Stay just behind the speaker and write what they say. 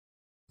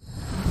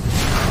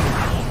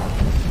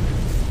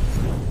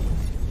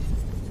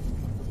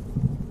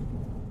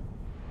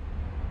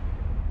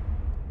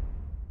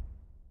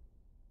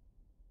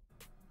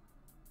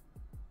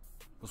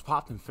What's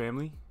poppin',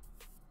 family?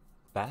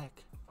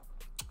 Back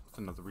with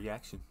another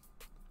reaction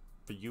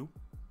for you.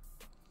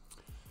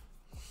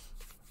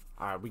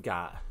 Alright, we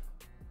got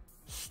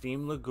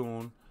Steam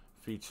Lagoon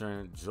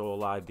featuring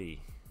JoeliD.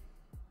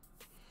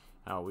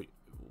 Now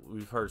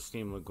we've heard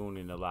Steam Lagoon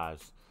in the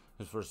lives.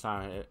 This is the first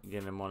time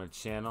getting him on the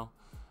channel.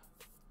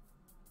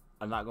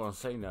 I'm not gonna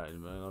say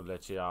nothing, but I'll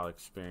let y'all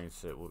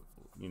experience it.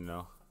 You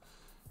know,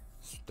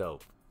 it's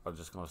dope. I'm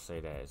just gonna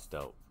say that it's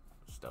dope.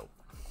 It's dope.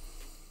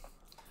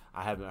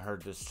 I haven't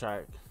heard this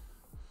track,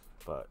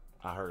 but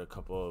I heard a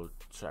couple of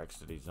tracks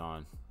that he's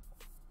on,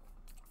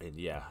 and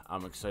yeah,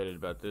 I'm excited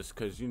about this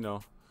because, you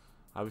know,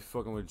 I be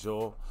fucking with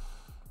Joel.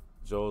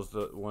 Joel's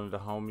one of the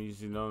homies.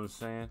 You know what I'm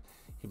saying?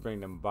 He bring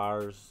them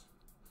bars.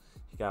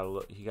 He got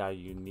a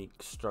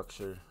unique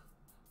structure.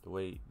 The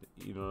way,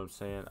 you know what I'm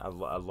saying? I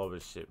love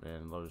his shit,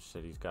 man. I love his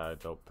shit. He's got a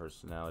dope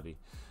personality.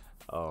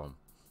 And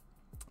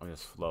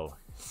his flow,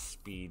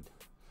 speed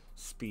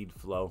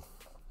flow.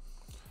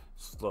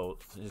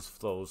 His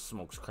flow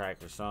smokes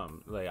crack or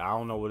something. Like, I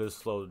don't know what his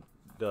flow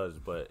does,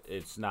 but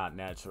it's not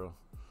natural.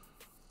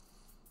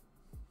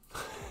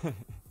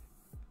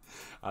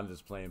 I'm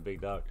just playing, big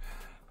dog.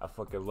 I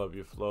fucking love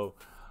your flow,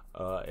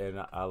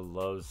 and I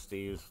love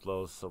Steve's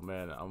flow. So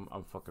man,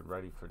 I'm fucking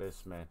ready for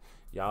this, man.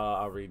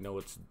 Y'all already know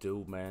what to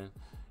do, man.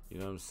 You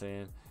know what I'm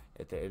saying?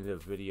 At the end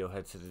of the video,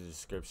 head to the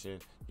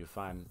description. You'll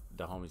find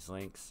the homies'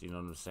 links. You know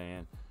what I'm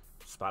saying?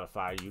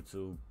 Spotify,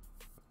 YouTube.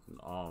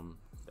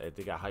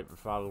 They got hyper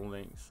follow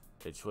links,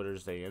 their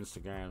Twitters, their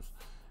Instagrams,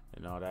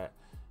 and all that.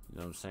 You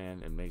know what I'm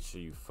saying? And make sure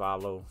you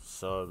follow,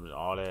 sub, and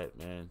all that,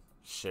 man.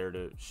 Share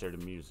the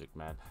music,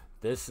 man.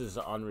 This is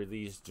an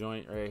unreleased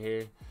joint right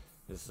here.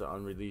 This is an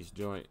unreleased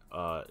joint.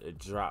 It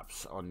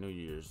drops on New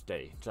Year's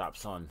Day.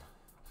 Drops on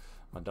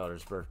my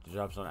daughter's birthday.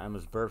 Drops on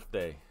Emma's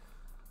birthday.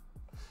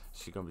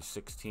 She's gonna be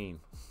 16.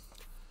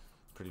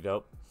 Pretty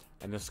dope.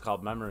 And this is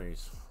called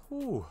Memories.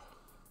 Ooh.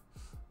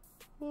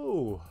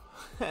 Ooh.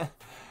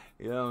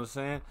 You know what I'm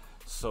saying?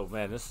 So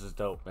man, this is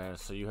dope, man.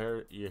 So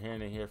you're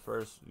hearing it here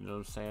first. You know what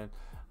I'm saying?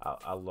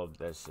 I love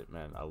that shit,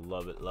 man. I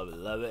love it, love it,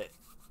 love it.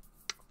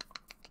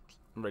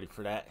 I'm ready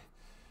for that,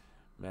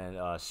 man.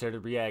 Share the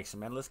reaction,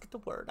 man. Let's get the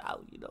word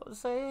out. You know what I'm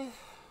saying?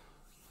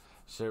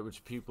 Share it with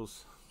your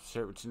peoples.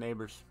 Share it with your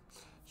neighbors.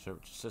 Share it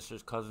with your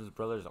sisters, cousins,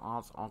 brothers,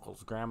 aunts,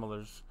 uncles,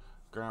 grandmothers,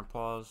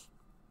 grandpas.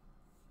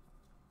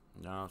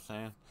 You know what I'm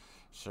saying?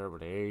 Share it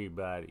with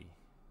everybody.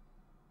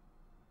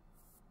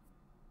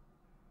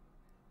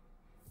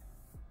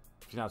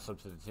 If you're not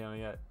subbed to the channel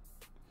yet,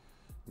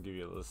 I'll give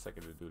you a little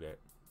second to do that.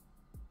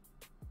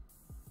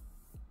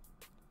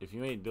 If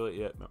you ain't do it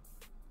yet, no.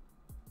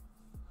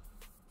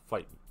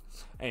 Fight me.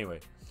 Anyway,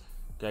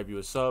 grab you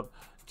a sub,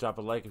 drop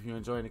a like if you're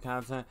enjoying the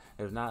content.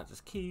 If not,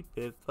 just keep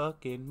it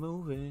fucking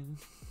moving.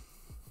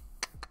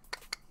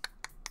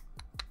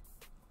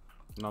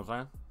 You know what I'm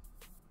saying?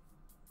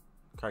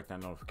 Crack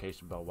that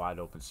notification bell wide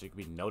open so you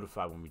can be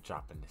notified when we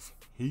dropping this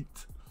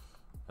heat.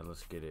 And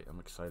let's get it. I'm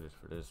excited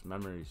for this.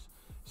 Memories.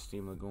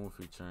 Steam Lagoon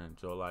featuring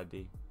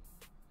JoeliD.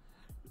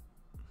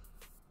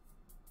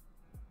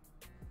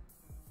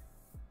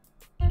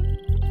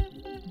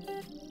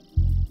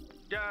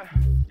 Yeah.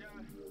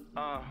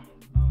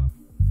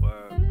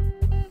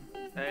 Word.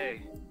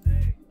 Hey.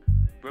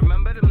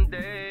 Remember them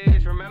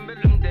days. Remember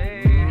them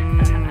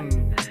days.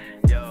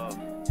 Yo.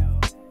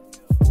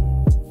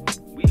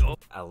 We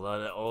I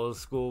love that old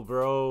school,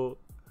 bro.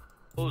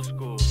 old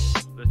school.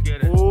 Let's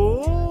get it.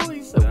 Oh,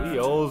 he said we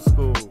old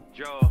school.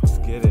 Joe. Let's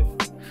get it.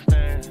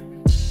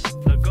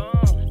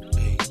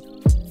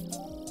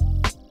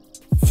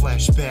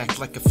 Flashback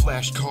like a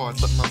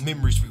flashcard, let my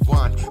memories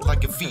rewind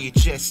like a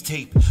VHS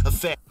tape.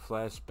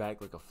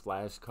 Flashback like a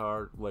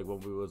flashcard, like when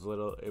we was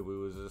little and we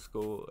was in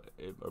school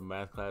or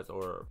math class,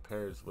 or our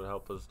parents would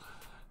help us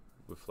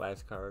with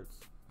flashcards.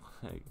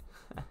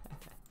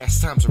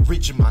 Last times a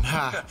ridge on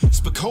high.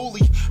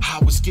 Spicoli,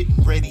 I was getting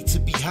ready to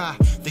be high.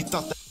 They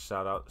thought that.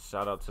 Shout out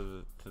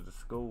to the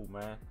school,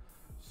 man.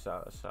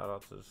 Shout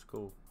out to the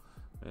school.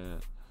 Man,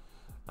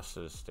 I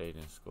should have stayed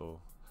in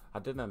school. I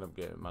did end up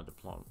getting my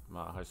diploma,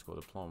 my high school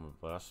diploma,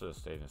 but I should have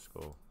stayed in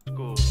school.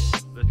 School,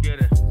 let's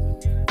get it.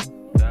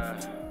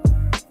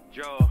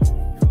 Joe,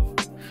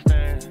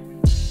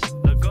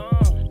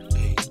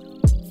 Lagoon.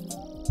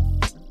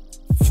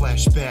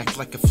 Flashback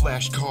like a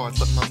flashcard,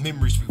 let my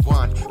memories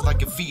rewind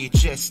like a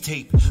VHS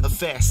tape. Of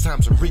fast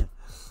times a ridge.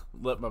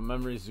 Let my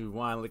memories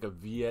rewind like a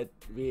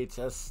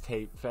VHS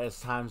tape.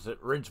 Fast times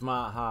at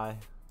Ridgemont High.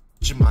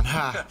 Ridgemont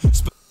High.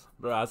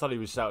 Bro, I thought he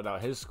was shouting out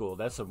his school.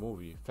 That's a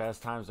movie.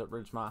 Fast Times at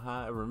Ridgemont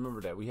High. I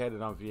remember that. We had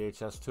it on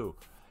VHS too.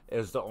 It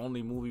was the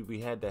only movie we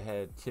had that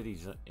had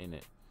titties in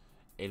it.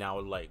 And I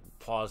would like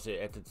pause it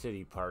at the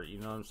titty part. You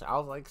know what I'm saying? I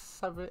was like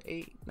 7,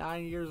 8,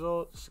 9 years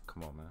old.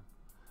 Come on, man.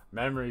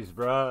 Memories,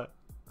 bro.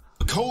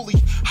 Coley.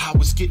 I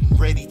was getting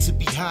ready to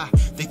be high.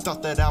 They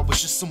thought that I was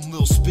just some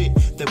little spit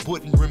that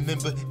wouldn't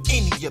remember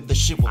any of the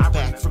shit. Went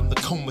back from the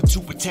coma to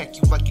attack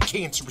you like a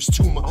cancerous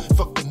tumor.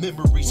 Fuck the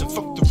memories and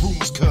fuck the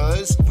rumors,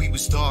 cuz we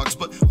was dogs,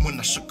 but when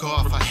I shook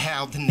off, I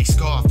howled and they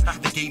scoffed.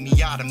 They gave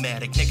me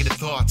automatic negative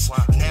thoughts.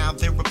 Now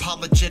they're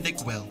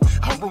apologetic. Well,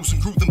 I rose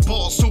and grew them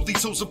balls, so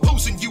these hoes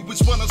opposing you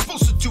is what I'm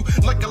supposed to do.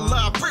 Like a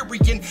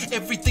librarian,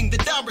 everything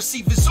that I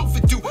receive is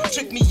overdue.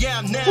 Check me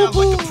out now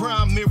like a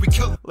primary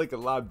color. Like a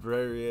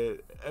librarian,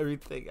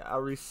 everything I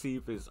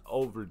receive is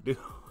overdue.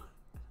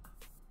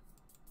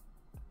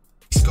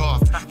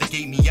 Scarf, they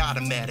gave me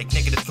automatic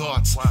negative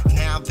thoughts.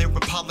 Now they're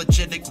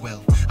apologetic.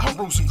 Well, I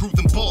rose and grew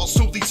them balls,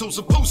 so these hoes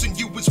opposing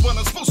you is what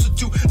I'm supposed to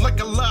do. Like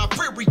a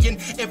librarian,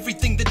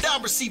 everything that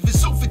I receive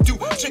is overdue.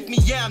 Check me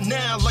out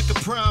now like a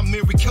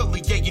primary color.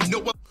 Yeah, you know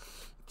what?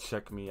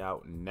 Check me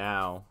out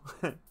now.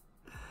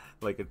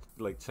 like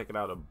checking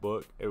out a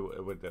book.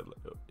 With the,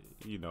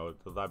 you know,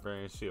 the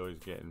librarian, she always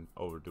getting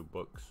overdue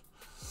books.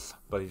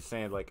 But he's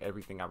saying like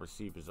everything I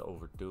receive is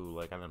overdue.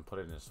 Like I didn't put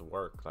in this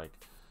work. Like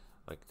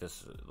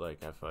this,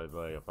 like if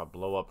I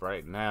blow up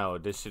right now,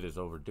 this shit is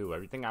overdue.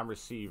 Everything I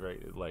receive,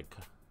 right, like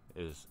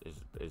is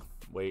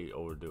way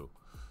overdue.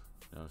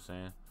 You know what I'm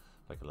saying?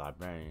 Like a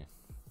librarian.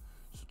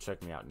 So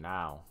check me out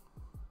now.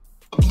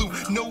 Blue,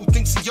 no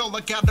thanks to y'all,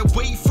 I got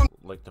away from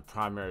like the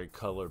primary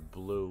color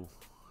blue.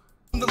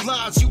 the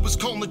lies you was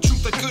calling the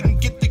truth. I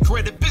couldn't get the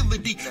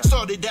credibility.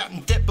 Started out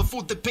in debt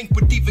before the bank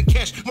would even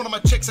cash one of my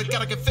checks. I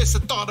gotta confess, I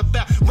thought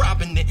about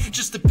robbing it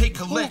just to pay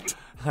collect.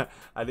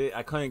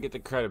 I couldn't get the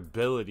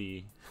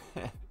credibility.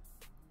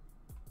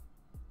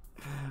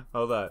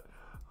 Hold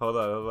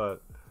on.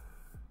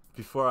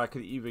 Before I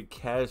could even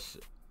cash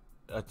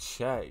a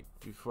check,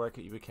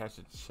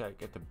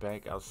 at the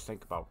bank, I was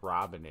thinking about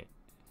robbing it.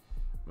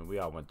 I mean, we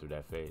all went through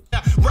that phase.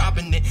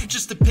 Robbing it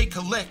just to pay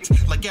collect.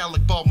 Like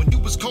Alec Baldwin, you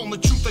was calling the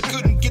truth. I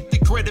couldn't get the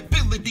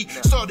credibility.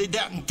 Started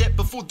out in debt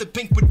before the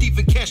bank would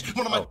even cash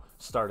one of my.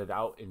 Started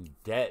out in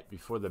debt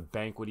before the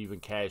bank would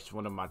even cash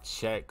one of my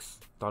checks.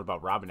 Thought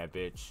about robbing that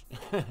bitch.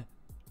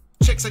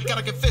 Checks, I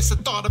gotta confess, I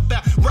thought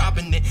about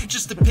robbing it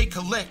just to pay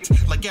collect.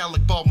 Like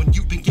Alec Baldwin,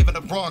 you've been given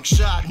a wrong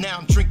shot. Now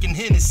I'm drinking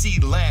Hennessy,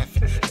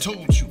 laughing. I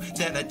told you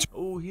that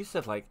oh, he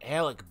said like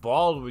Alec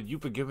Baldwin,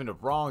 you've been given the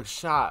wrong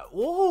shot.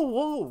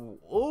 Ooh.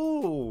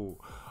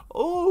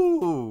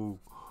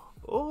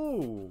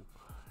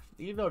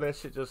 You know that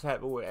shit just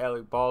happened with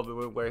Alec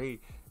Baldwin,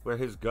 where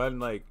his gun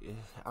like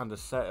on the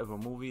set of a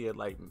movie it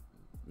like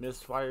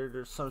misfired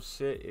or some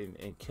shit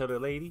and killed a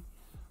lady,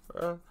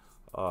 bruh.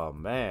 Oh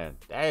man,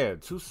 damn,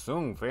 too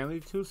soon, family,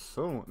 too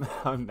soon.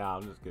 Nah,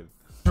 I'm just kidding.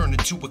 Turn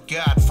into a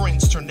god,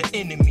 friends turn to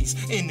enemies.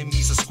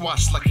 Enemies are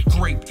squashed like a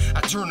grape. I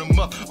turn them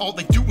up, all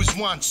they do is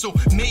whine, so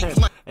make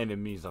like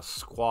enemies are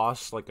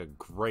squashed like a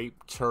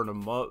grape. Turn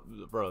them up,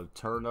 bro.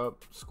 Turn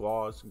up,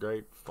 squash,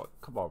 grape. Fuck,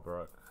 come on,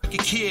 bro. a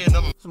kid,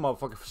 This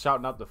motherfucker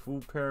shouting out the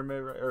food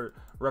pyramid, or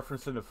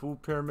referencing the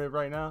food pyramid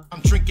right now.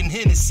 I'm drinking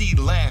Hennessy,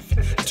 laughing.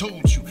 I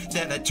told you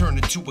that I turn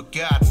into a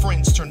god.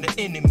 Friends turn to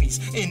enemies.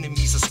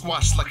 Enemies are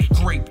squashed like a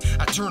grape.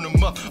 I turn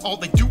them up, all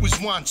they do is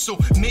whine, so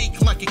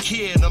make like a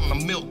kid on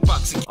a milk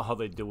box. All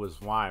they do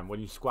is wine. When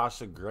you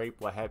squash a grape,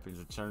 what happens?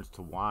 It turns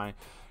to wine.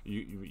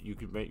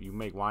 You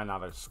make wine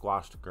out of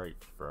squashed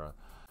grapes, bro.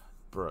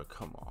 Bro,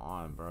 come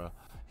on, bro.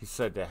 He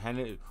said that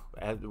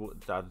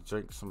I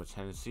drink so much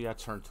Hennessy, I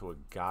turned to a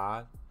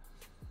god.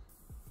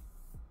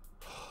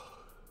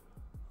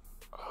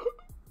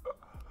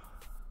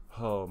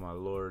 Oh my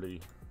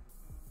lordy.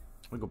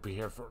 We're gonna be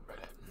here for a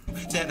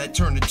minute. That I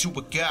turn into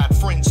a god.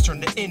 Friends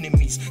turn to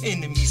enemies.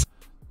 Enemies.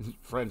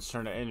 Friends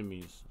turn to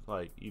enemies.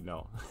 Like, you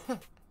know.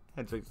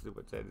 I drink so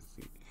much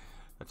Hennessy.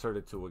 I turned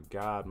into a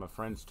god. My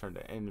friends turn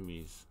to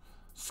enemies.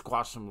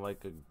 Squash them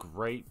like a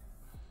grape.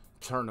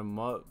 Turn them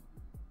up.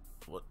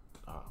 What?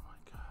 Oh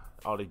my god.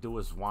 All they do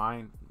is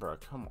whine. Bro,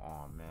 come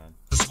on, man.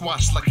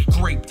 Squash like a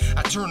grape.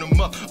 I turn them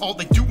up. All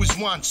they do is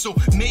whine. So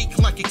make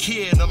like a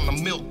kid on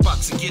a milk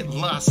box and get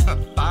lost.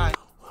 Bye.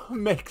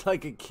 Make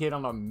like a kid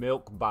on a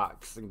milk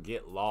box and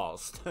get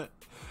lost.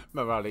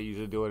 Remember how they used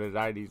to do it in the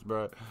 90s,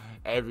 bro?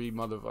 Every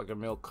motherfucking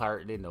milk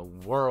carton in the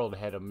world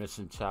had a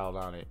missing child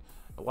on it.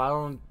 Why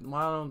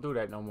don't do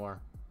that no more?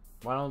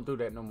 Why don't do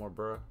that no more,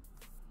 bro?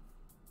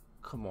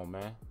 Come on,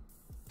 man.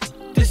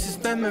 This is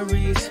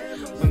memories.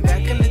 When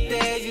back in the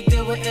day, you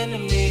deal with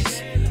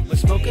enemies. When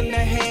smoking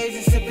that haze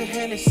and sipping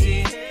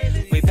Hennessy.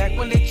 Way back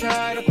when they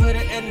tried to put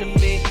an end to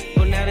me.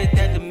 Well, now they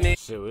dead to me.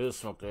 Shit, we was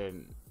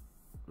smoking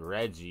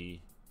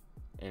Reggie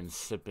and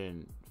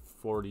sipping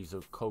 40s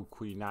of Coke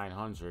Queen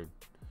 900.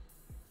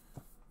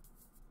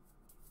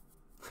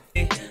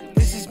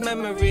 This is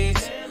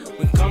memories.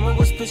 When karma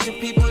was pushing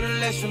people to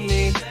less from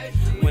me.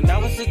 When I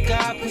was a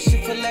guy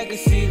pushing for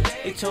legacy,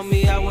 they told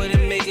me I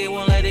wouldn't make it,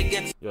 won't let it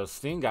get to. Yo,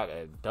 Steen got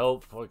a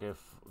dope fucking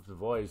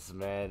voice,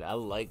 man. I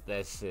like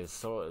that shit.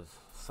 So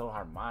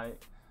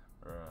harmonic.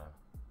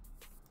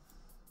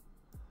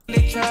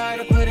 They tried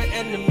to put an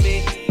end to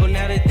me, well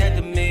now they dead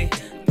to me.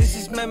 This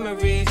is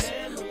memories.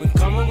 When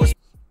karma was.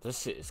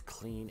 this shit is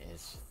clean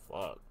as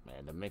fuck,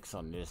 man. The mix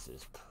on this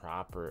is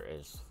proper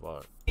as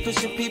fuck.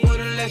 Pushing people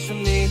to less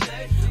from me.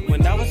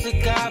 When I was a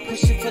guy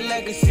pushing for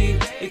legacy,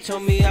 they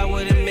told me I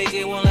wouldn't make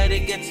it, won't let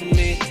it get to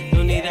me.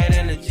 Don't need that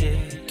energy.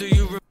 Do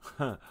you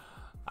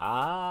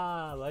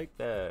I like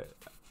that.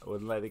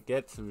 Wouldn't let it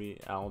get to me.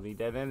 I don't need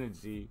that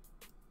energy.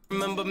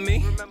 remember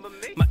me?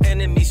 My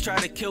enemies try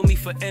to kill me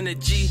for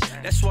energy.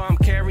 That's why I'm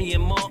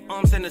carrying more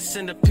arms than a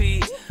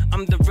centipede.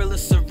 I'm the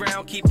realest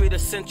around, keep it a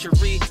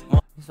century.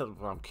 He said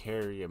I'm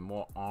carrying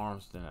more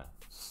arms than a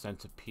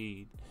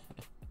centipede.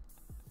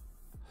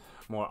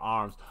 More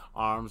arms.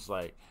 Arms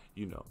like,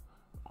 you know,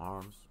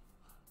 arms.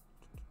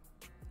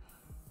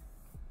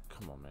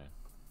 Come on, man.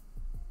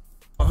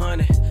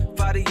 100,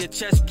 fight of your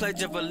chest,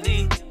 pledge of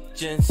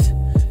allegiance.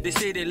 They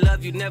say they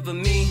love you, never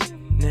mean.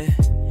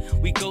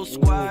 We go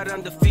squad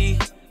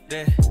undefeated.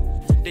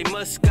 They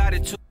must got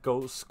it to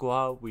Go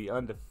squad, we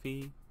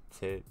undefeated.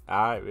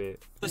 Alright, man.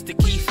 was the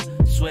Keith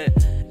Sweat.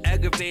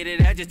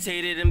 Aggravated,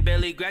 agitated, and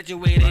barely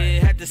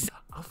graduated. Had to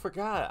I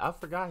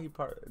forgot he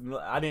part.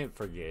 I didn't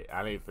forget.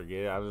 I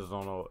just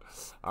don't know.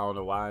 I don't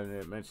know why I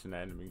didn't mention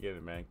that in the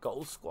beginning, man.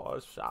 Go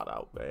squad, shout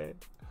out, man.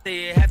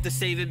 say I have to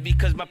save it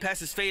because my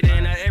past is fading.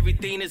 And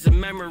everything is a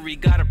memory.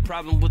 Got a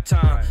problem with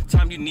time.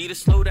 Time you need to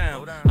slow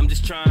down. I'm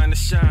just trying to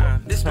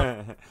shine. This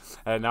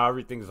And now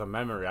everything's a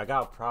memory. I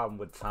got a problem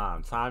with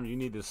time. Time, you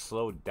need to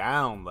slow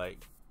down. Like,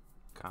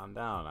 calm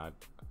down. I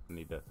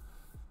need to.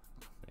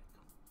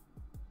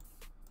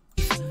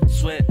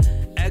 Sweat,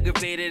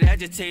 aggravated,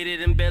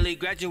 agitated, and barely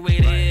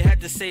graduated.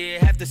 Had to say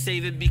it, have to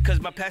save it because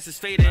my past is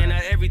fading. And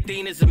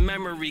everything is a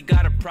memory.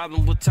 Got a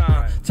problem with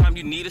time. Time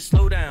you need to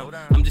slow down.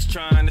 I'm just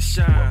trying to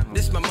shine.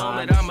 This my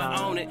moment,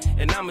 I'ma own it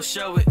and I'ma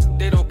show it.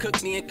 They don't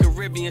cook me in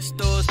Caribbean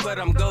stores, but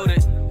I'm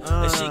goated.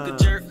 And she could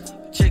jerk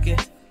chicken.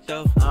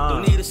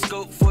 Don't need a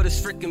scope for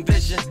this freaking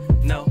vision.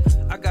 No,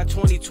 I got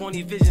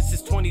 20/20 vision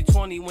since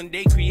 2020 when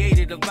they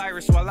created a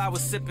virus while I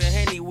was sipping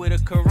Henny with a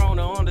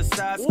Corona on the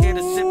side. Scared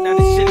to sip, now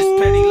this shit is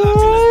petty.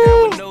 Locking us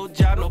down with no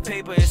job, no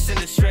paper, and send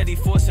us ready.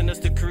 Forcing us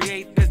to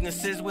create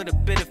businesses with a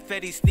bit of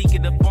fetty.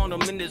 Sneaking up on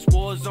them in this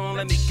war zone,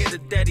 let me get a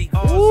daddy.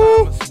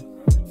 Alzheimer's,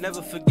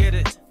 never forget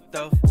it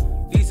though.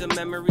 These are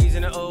memories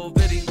in an old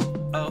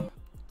video.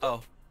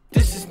 Oh.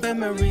 This is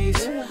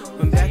memories.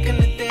 When back in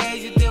the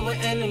days you deal with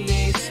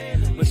enemies.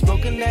 When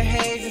smoking that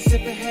haze and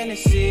sipping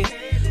Hennessy.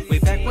 Way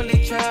back when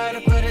they tried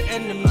to put an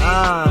end to me.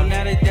 But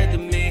now they dead to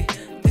me.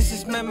 This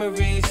is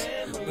memories.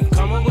 When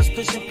karma was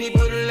pushing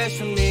people to less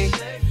from me.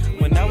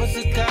 When I was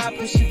a guy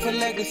pushing for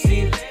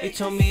legacy. They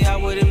told me I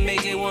wouldn't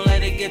make it, won't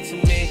let it get to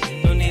me.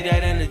 Don't need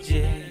that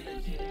energy.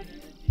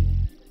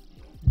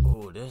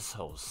 Oh, this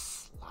whole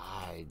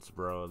slides,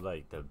 bro.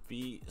 Like, the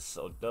beat is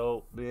so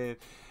dope, man.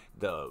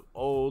 The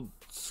old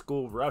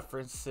school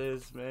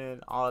references,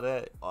 man, all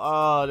that.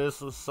 Oh, this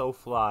was so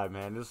fly,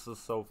 man. This was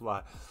so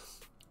fly.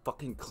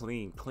 Fucking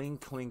clean.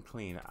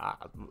 I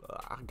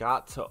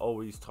got to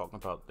always talk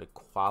about the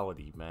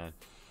quality, man.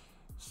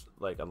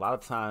 Like, a lot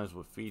of times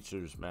with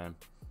features, man,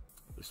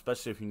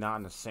 especially if you're not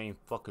in the same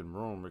fucking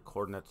room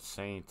recording at the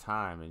same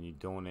time and you're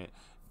doing it,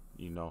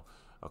 you know,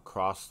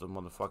 across the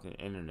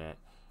motherfucking internet,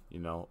 you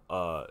know,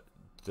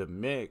 the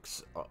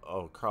mix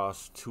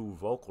across two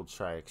vocal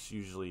tracks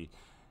usually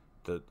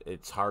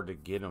it's hard to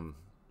get them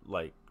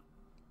like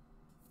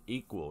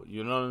equal,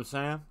 you know what I'm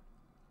saying?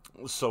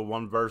 So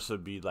one verse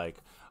would be like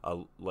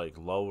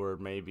lower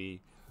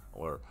maybe,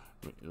 or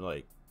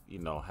like, you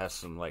know, has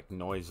some like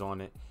noise on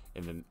it,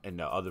 and then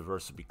the other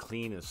verse would be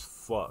clean as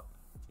fuck,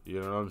 you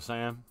know what I'm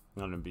saying?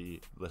 Gonna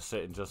be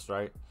sitting just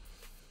right.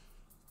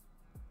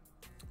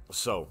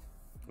 So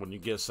when you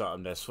get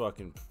something that's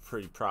fucking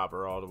pretty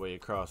proper all the way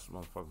across the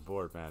motherfucking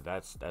board, man,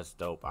 that's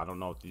dope. I don't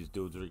know if these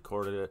dudes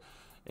recorded it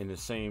in the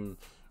same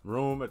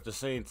room at the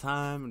same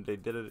time, they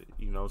did it,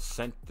 you know,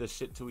 sent the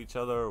shit to each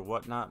other or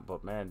whatnot,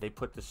 but man, they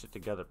put this shit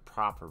together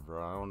proper,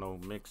 bro. I don't know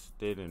who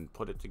mixed it and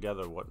put it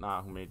together or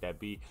whatnot, who made that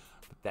beat,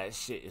 but that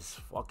shit is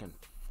fucking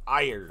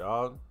fire,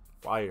 dog.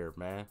 Fire,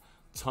 man.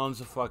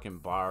 Tons of fucking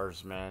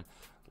bars, man.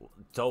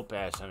 Dope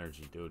ass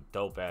energy, dude.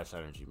 Dope ass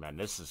energy, man.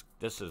 This is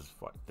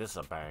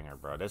a banger,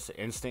 bro. This is an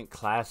instant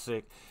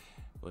classic.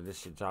 When this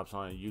shit drops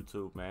on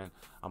YouTube, man,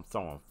 I'm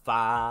throwing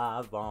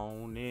 5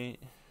 on it.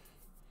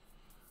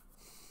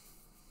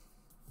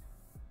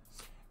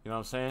 You know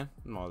what I'm saying?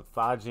 No,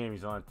 5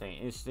 jammies on that thing.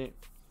 Instant.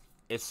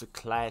 It's a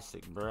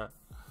classic, bro.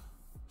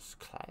 It's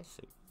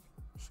classic.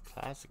 It's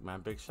classic, man.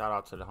 Big shout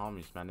out to the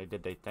homies, man. They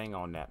did their thing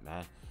on that,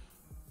 man.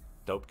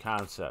 Dope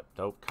concept,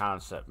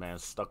 man.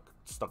 Stuck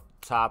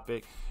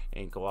topic.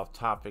 Ain't go off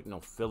topic. No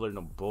filler,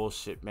 no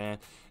bullshit, man.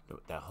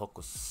 That hook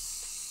was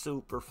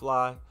super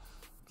fly.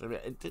 I mean,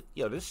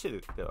 yo, this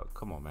shit. Yo,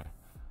 come on, man.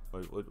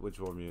 What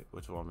you want me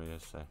to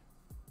say?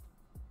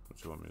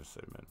 What you want me to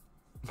say,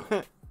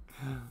 man?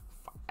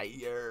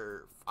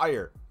 Fire.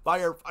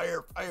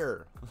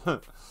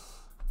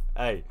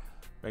 Hey,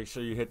 make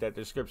sure you hit that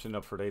description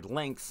up for the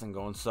links and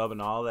go and sub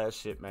and all that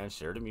shit, man.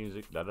 Share the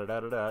music,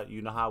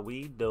 You know how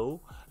we do.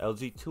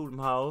 LGTWO them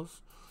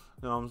hoes.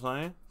 You know what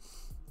I'm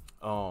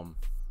saying?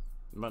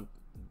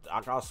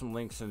 I got some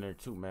links in there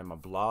too, man. My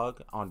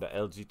blog on the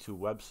LG2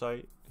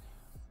 website,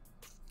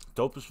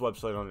 dopest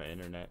website on the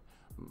internet,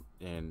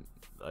 and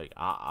like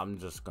I'm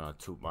just gonna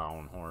toot my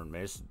own horn,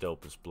 man. It's the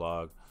dopest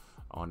blog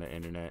on the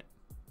internet,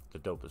 the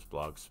dopest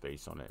blog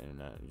space on the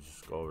internet. You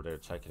just go over there,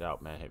 check it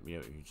out, man. Hit me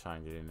up if you try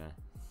and get in there.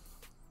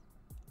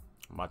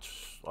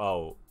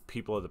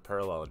 People of the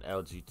Parallel and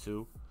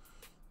LG2,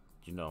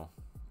 you know,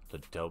 the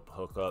dope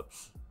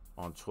hookups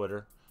on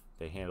Twitter.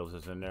 They handles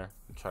is in there.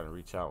 I'm trying to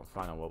reach out and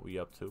find out what we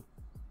up to.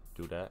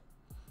 Do that.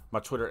 My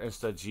Twitter,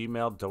 Insta,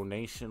 Gmail,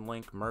 donation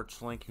link,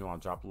 merch link. You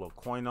want to drop a little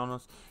coin on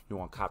us? You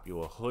want to copy a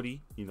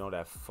hoodie? You know,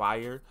 that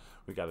fire.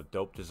 We got a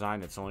dope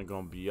design that's only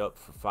going to be up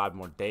for 5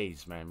 more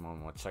days, man. You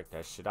want to check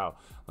that shit out.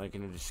 Link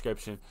in the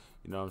description.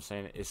 You know what I'm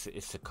saying?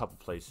 It's a couple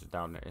places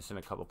down there. It's in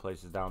a couple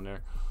places down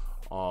there.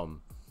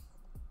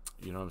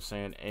 You know what I'm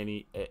saying?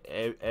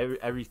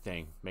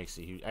 Everything makes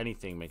a huge,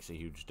 anything makes a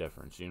huge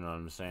difference. You know what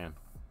I'm saying?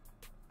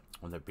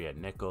 Whether it be a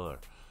nickel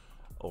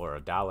or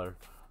a dollar,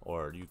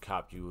 or you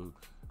cop you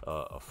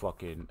a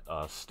fucking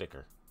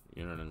sticker.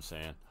 You know what I'm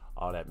saying?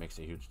 All that makes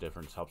a huge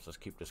difference. Helps us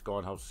keep this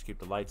going. Helps us keep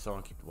the lights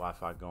on, keep the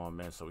Wi-Fi going,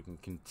 man, so we can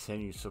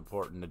continue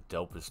supporting the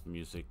dopest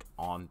music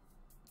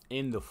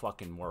in the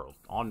fucking world,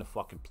 on the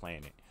fucking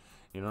planet.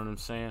 You know what I'm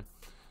saying?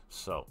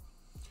 So,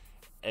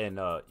 and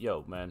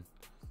yo, man,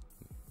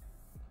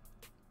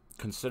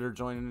 consider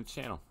joining the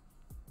channel.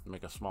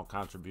 Make a small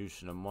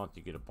contribution a month.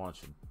 You get a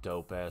bunch of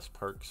dope ass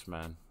perks,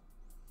 man.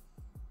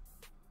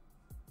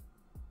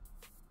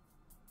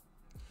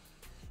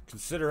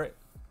 Consider it.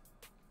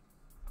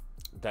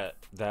 That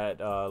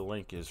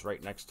link is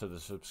right next to the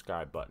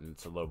subscribe button.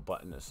 It's a little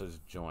button that says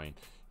join.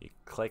 You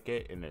click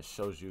it and it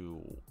shows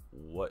you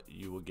what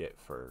you will get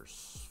for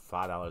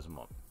 $5 a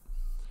month.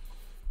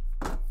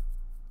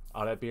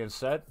 All that being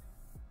said,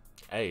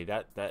 hey,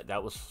 that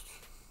was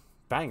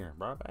banger,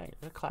 bro. Banger.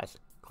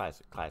 Classic.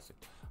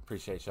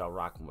 Appreciate y'all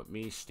rocking with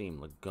me. Steam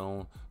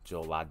Lagoon,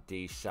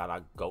 JoeliD. Shout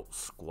out Goat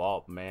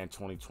Squad, man.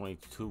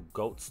 2022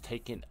 Goats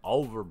taking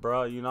over,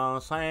 bro. You know what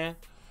I'm saying?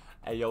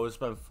 Hey, yo, it's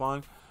been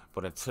fun.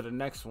 But until the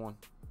next one,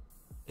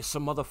 it's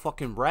some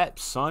motherfucking rap,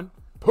 son.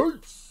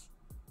 Peace.